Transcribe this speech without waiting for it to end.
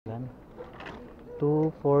Ilan?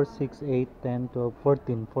 2, 4, 6, 8, 10, 12,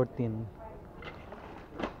 14.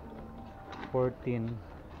 14.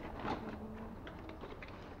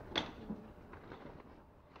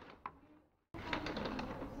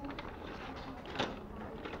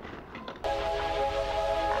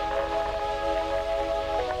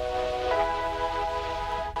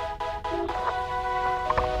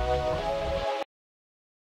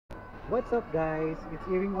 What's up guys? It's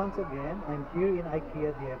Ewing once again. I'm here in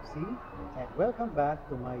IKEA DFC and welcome back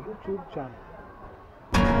to my YouTube channel.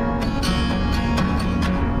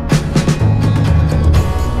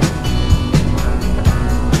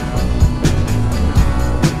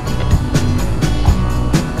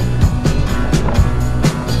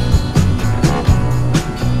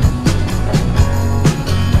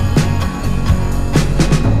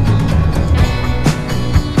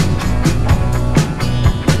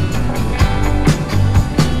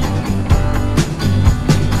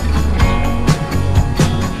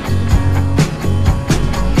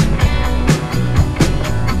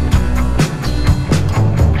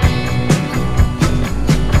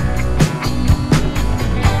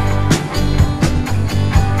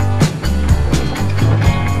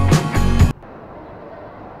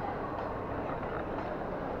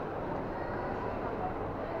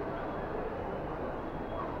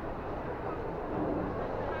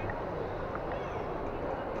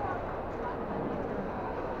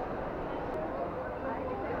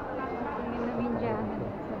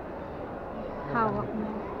 Hawak mo.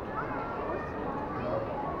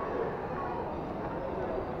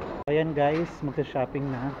 Ayan guys, magsa-shopping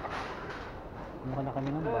na. Kumuha na kami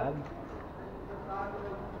ng bag.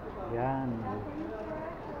 Ayan.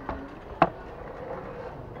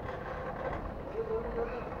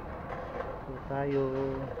 So tayo.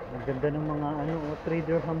 Ang ganda ng mga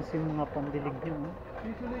trader hams yung mga pandilig nyo.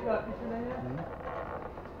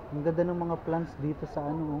 Ang ganda ng mga plants dito sa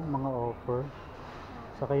mga offer.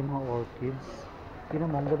 Saka yung mga orchids. Tingnan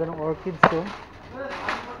mo, ang ganda ng orchids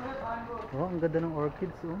oh, ang ganda ng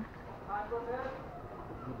orchids diba?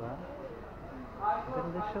 Ang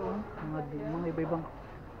ganda siya mga iba-ibang.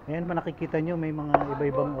 Ayan pa nakikita nyo, may mga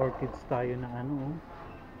iba-ibang orchids tayo na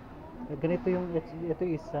ganito yung ito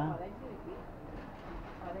isa.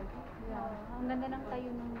 Ang ganda ng tayo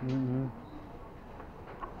ng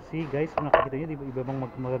See guys, kung nakikita nyo, diba iba-ibang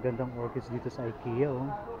magagandang orchids dito sa IKEA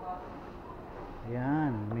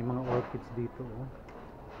Ayan, may mga orchids dito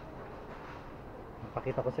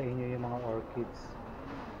Pakita ko sa inyo yung mga orchids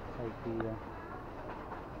sa IKEA.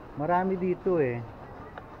 Marami dito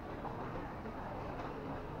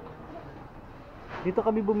Dito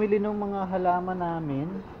kami bumili ng mga halaman namin.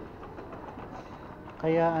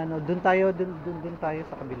 Kaya doon tayo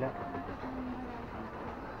sa kabila.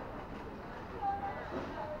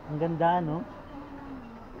 Ang ganda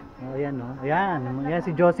Ayan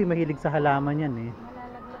si Josie mahilig sa halaman yan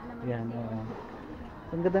Ayan,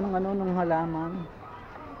 Ang ganda ng halaman.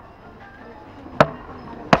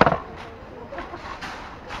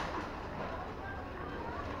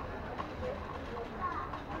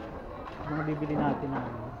 Mga bibili natin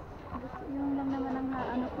yung lang naman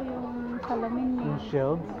ang ko yung salamin yung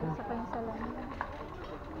shelves. Saka yung salamin.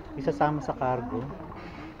 Isasama sa cargo.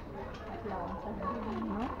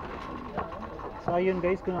 So ayun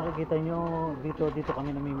guys, kung nakikita nyo, dito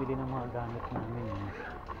kami namimili ng mga gamit namin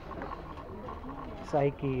sa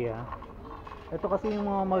IKEA. Ito kasi yung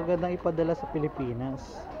mga magandang ipadala sa Pilipinas.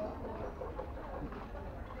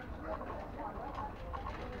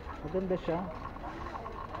 Maganda siya.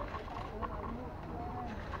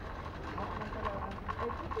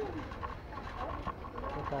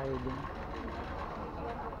 Ito tayo din.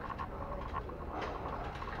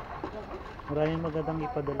 Maraming magandang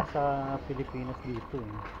ipadala sa Pilipinas dito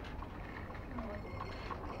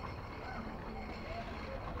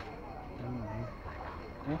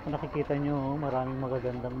Kung nakikita nyo, maraming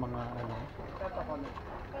magagandang mga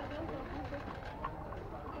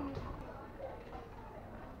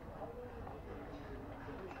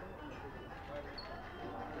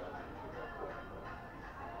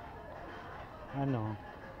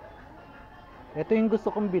ito yung gusto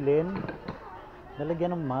kong bilhin,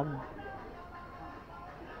 lalagyan ng mug.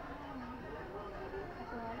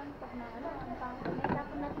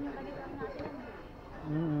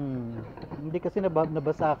 Hindi kasi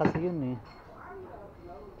nabasa kasi yun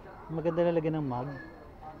Maganda lalagyan ng mug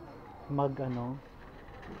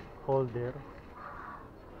holder.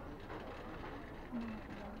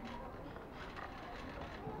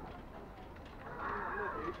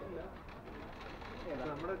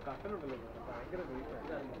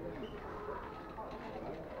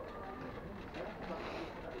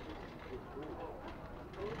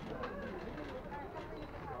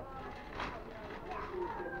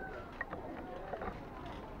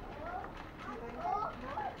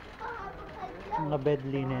 mga bed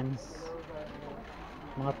linens,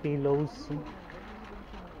 mga pillows.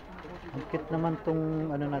 Ang cute naman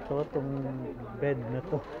tong ano na to, tong bed na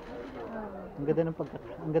to. Ang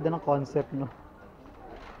ganda ng concept, no.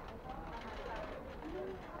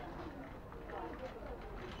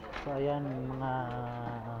 So ayan, mga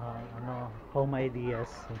ano, home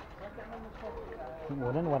ideas.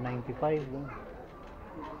 Yung ulan 195, no?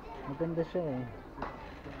 Maganda siya eh.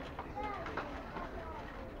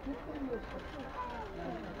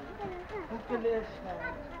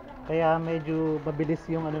 Kaya medyo mabilis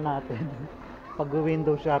yung ano natin pag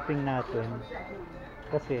window shopping natin.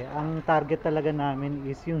 Kasi ang target talaga namin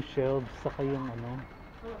is yung shelves, saka yung ano,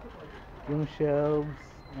 yung shelves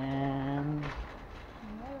and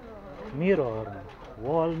mirror,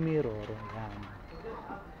 wall mirror. Yan.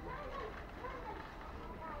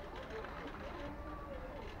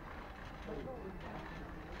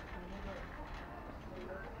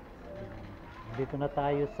 Dito na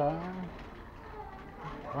tayo sa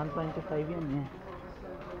 125 yan eh.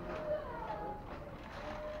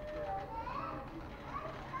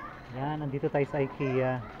 Yan, nandito tayo sa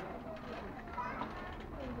IKEA.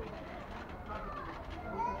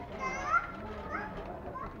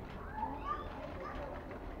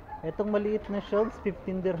 Etong maliit na shelves,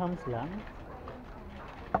 15 dirhams lang.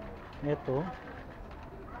 Ito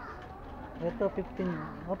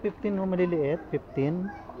 15, 15 maliliit, 15.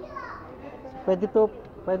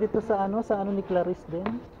 Pwede to sa ano ni Clarice din.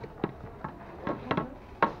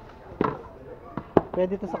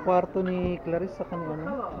 Pwede to sa kwarto ni Clarice sa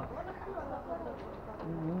kanila.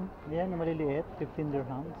 Ayan, maliliit, 15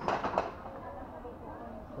 dirhams.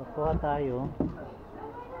 So, kuha tayo.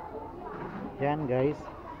 Yan guys,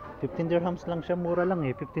 15 dirhams lang siya, mura lang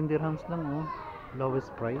eh. 15 dirhams lang, oh.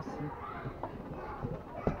 Lowest price.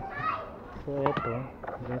 So,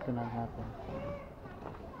 ganito na natin.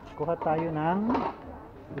 Kuha tayo ng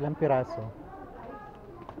ilang piraso.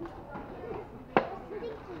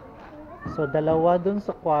 So, dalawa dun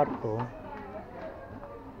sa kwarto.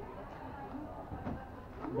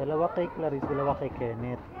 Dalawa kay Clarice, dalawa kay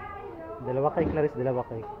Kenneth. Dalawa kay Clarice, dalawa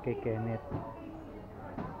kay Kenneth.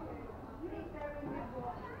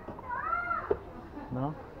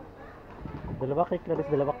 No? Dalawa kay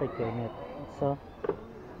Clarice, dalawa kay Kenneth. So,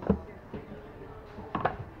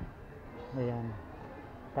 ayan.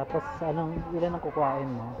 Tapos, ilan ang kukuhain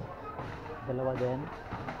mo? Dalawa din?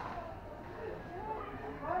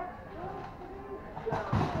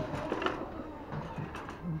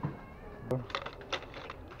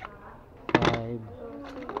 Five,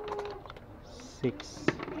 six.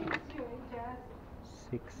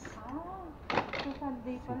 Sa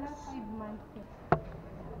Sunday pala, 5 months.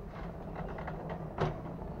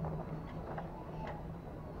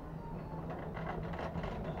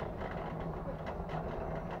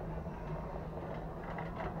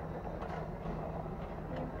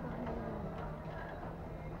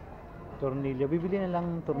 Tornilyo. Bibili na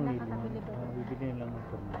lang ng tornilyo. Bibili na lang ng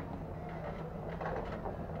tornilyo.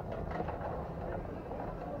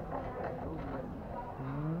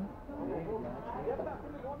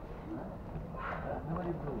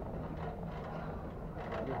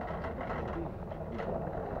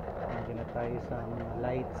 Nandiyan na tayo sa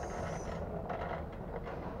lights.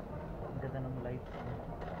 Ang ganda ng lights.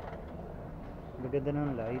 Ang ganda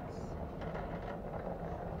ng lights.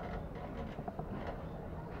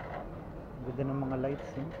 Ganda ng mga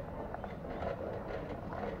lights eh.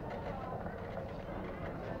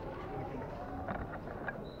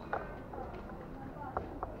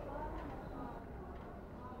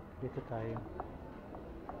 Dito tayo.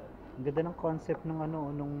 Ang ganda ng concept ng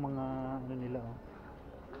nung mga nila oh.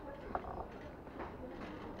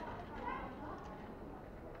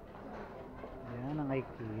 Yan ang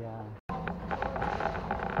IKEA.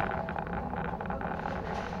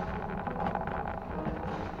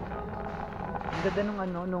 Ang ganda nung ang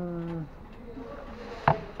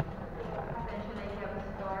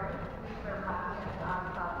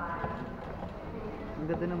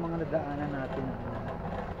ganda ng mga nadaanan natin.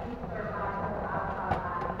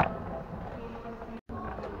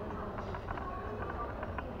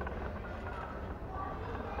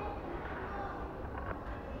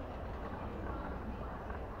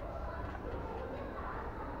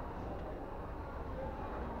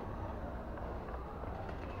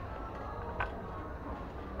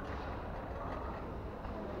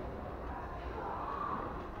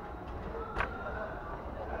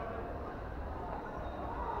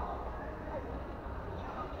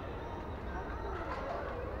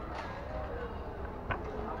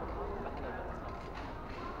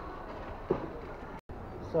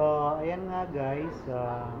 So, ayan nga guys,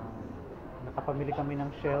 nakapamili kami ng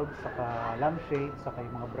shelves, saka lampshade, saka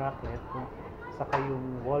yung mga bracket, saka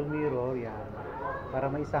yung wall mirror, yan. Para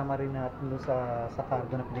maisama rin natin doon sa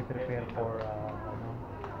cargo na piniprepare for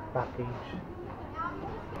package.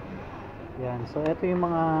 Yan, so ito yung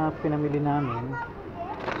mga pinamili namin.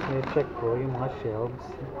 I-check ko yung mga shelves.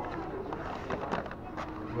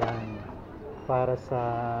 Yan, para sa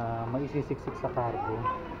maisisiksik sa cargo.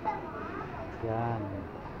 Yan.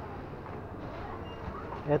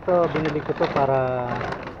 Ito, binili ko to para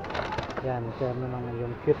yan, kaya naman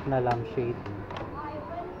yung cute na lampshade.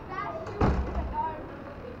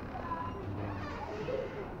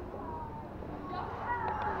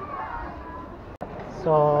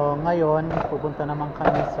 So, ngayon pupunta naman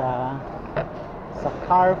kami sa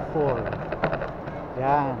Carrefour.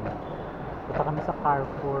 Yan. Punta kami sa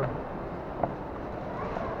Carrefour.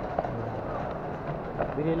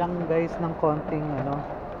 Bili lang guys ng konting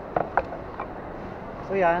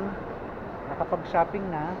So yan, nakapag-shopping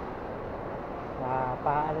na.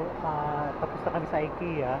 Tapos na kami sa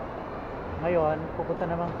IKEA. Ngayon, pupunta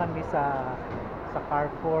naman kami sa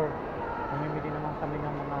Carrefour. Mamimili naman kami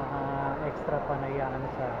ng mga extra pa na yan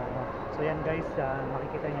sa So yan guys,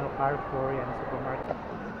 makikita nyo Carrefour, yan supermarket.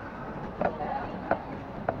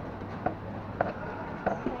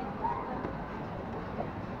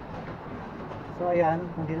 So ayan,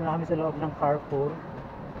 nandito na kami sa loob ng Carrefour.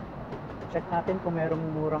 Check natin kung merong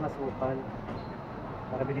murang asukal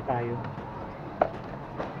para bili tayo.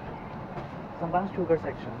 Saan ba ang sugar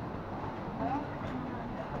section?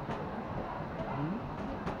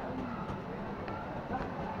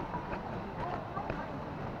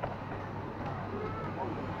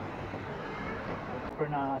 Super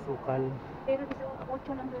na asukal. Pero isa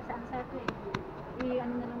 8 lang doon sa answer ko eh.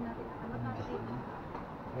 Ano na lang natin. Ano natin?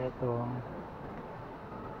 Ito.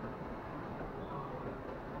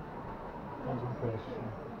 Ang presyo.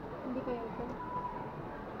 Hindi kaya ito.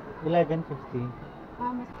 11.50.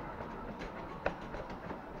 Mas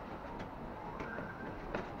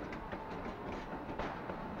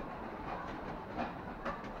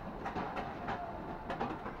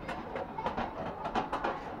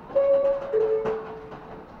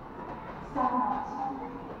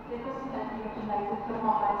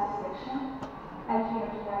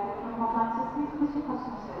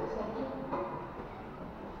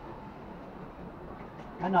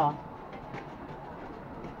Ano?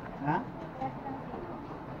 Ha?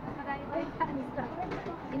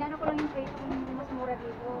 inano ko lang yung rate kung mas mura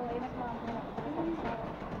dito. Ay, mas mura.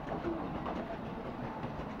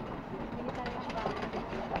 Hindi tayo ang bago.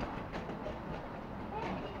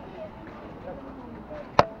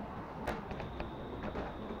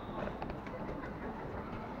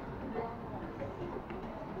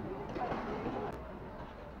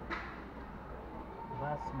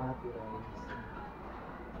 Basmati rice.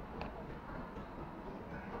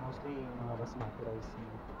 Mostly yung mga basmati rice.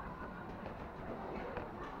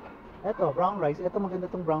 Ito, brown rice. Ito maganda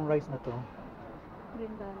tong brown rice na to. Green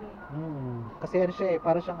Valley. Kasi ano siya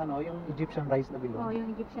para siyang yung Egyptian rice na bilog. Oh, yung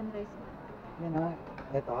Egyptian rice. Yan na.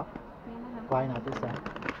 Ito. Yan na lang. Kuhain natin sa.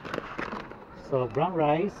 So, brown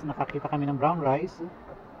rice. Nakakita kami ng brown rice.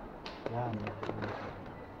 Yan.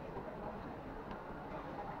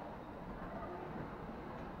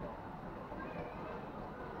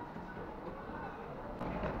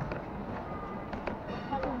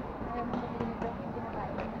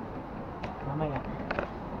 Mamaya.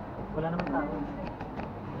 Wala naman tao.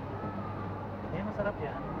 Ayan, masarap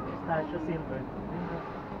yan. Pistachio silver.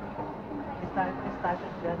 Pistachio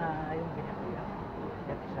siya na yung ganyan ko yan.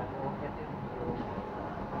 Yan siya. O, yan yung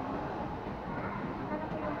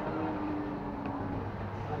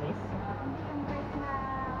manis.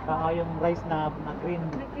 Yung rice na green.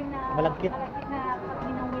 Malagkit. Malagkit na pag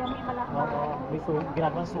minumuya mo yung malaki. Oo,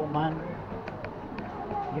 ginagawang suman.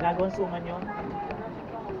 Ginagawang suman yun.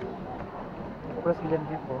 Brazilian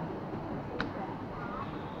beef po.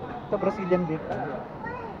 Ito Brazilian beef.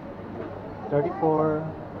 34.79.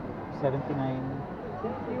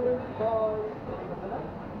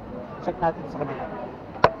 Check natin sa kabila.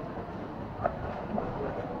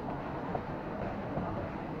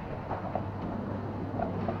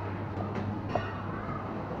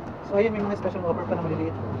 So ayun, may mga special offer pa na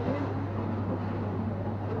maliliit.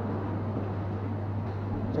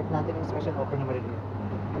 Check natin yung special offer na maliliit.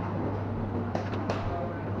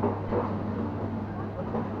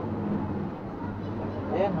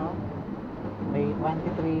 Ayan, no? May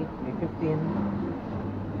 23, may 15,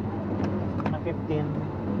 may 15.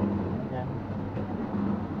 Ayan.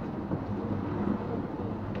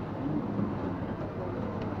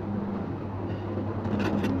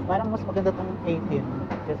 Parang mas maganda tong 18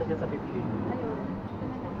 kaysa dyan sa 15. Ayun.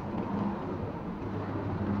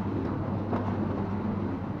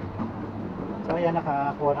 ayan,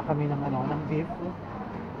 nakakuha na kami ng ano, ng beef.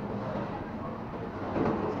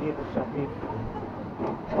 Dito siya, beef.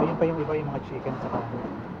 Ayun pa yung iba, yung mga chicken sa kanin.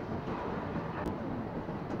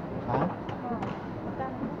 Ha?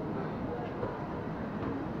 Magkano?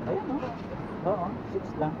 Ayun, no? Oo, 6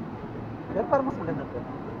 lang. Pero parang mas maganda to.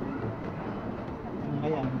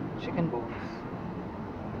 Ayan, chicken bones.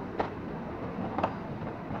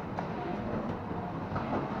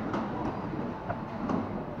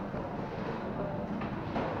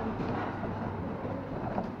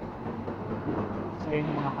 So, ayun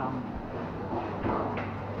yung mga ham.